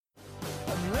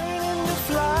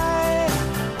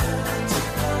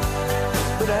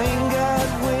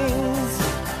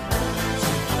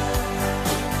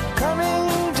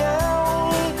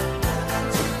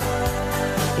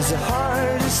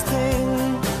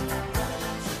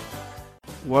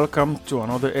Welcome to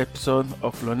another episode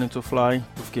of Learning to Fly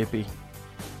with KP.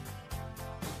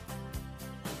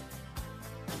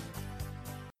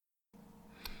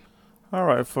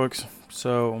 Alright folks,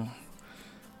 so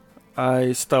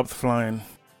I stopped flying.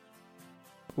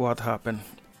 What happened?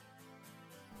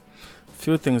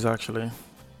 Few things actually.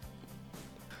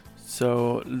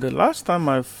 So the last time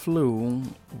I flew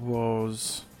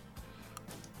was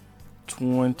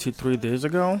 23 days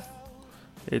ago.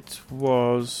 It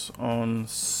was on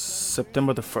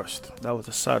September the 1st. That was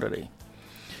a Saturday.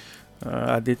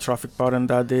 I did traffic pattern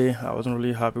that day. I wasn't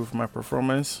really happy with my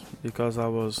performance because I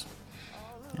was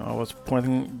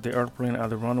pointing the airplane at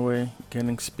the runway,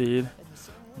 gaining speed,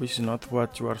 which is not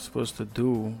what you are supposed to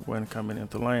do when coming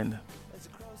into land.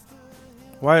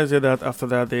 Why is it that after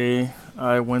that day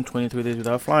I went 23 days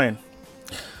without flying?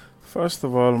 First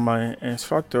of all, my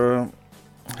instructor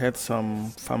had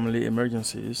some family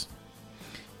emergencies.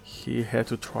 He had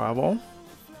to travel,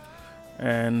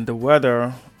 and the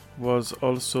weather was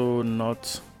also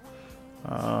not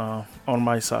on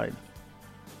my side.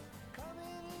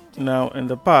 Now, in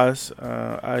the past,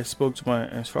 I spoke to my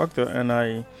instructor and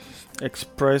I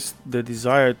expressed the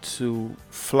desire to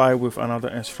fly with another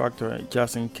instructor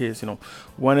just in case,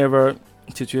 whenever a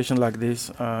situation like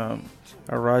this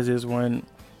arises when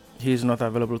he's not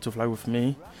available to fly with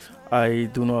me. I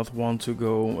do not want to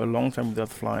go a long time without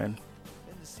flying.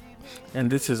 And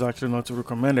this is actually not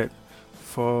recommended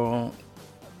for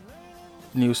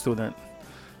new student.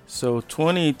 So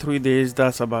 23 days,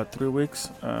 that's about 3 weeks.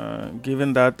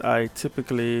 Given that I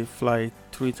typically fly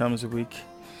 3 times a week,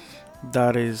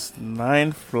 that is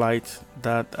 9 flights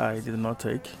that I did not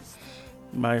take.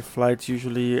 My flights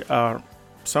usually are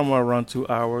somewhere around 2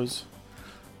 hours.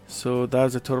 So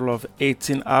that's a total of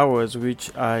 18 hours,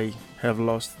 which I have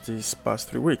lost these past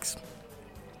 3 weeks.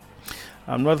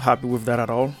 I'm not happy with that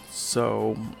at all.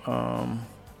 So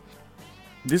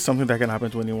this is something that can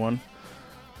happen to anyone,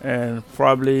 and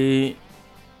probably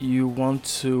you want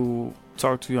to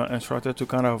talk to your instructor to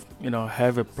kind of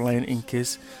have a plan in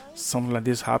case something like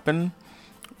this happen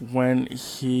when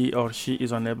he or she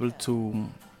is unable to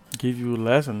give you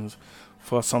lessons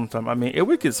for some time. I mean, a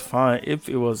week is fine if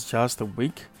it was just a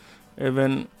week.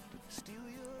 Even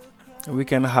a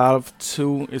week and a half,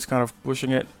 2 is kind of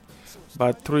pushing it,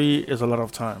 but 3 is a lot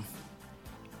of time.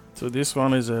 So this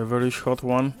one is a very short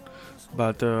one,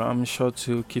 but I'm sure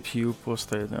to keep you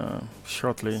posted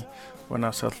shortly when I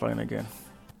start flying again.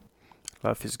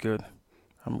 Life is good.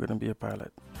 I'm gonna be a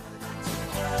pilot.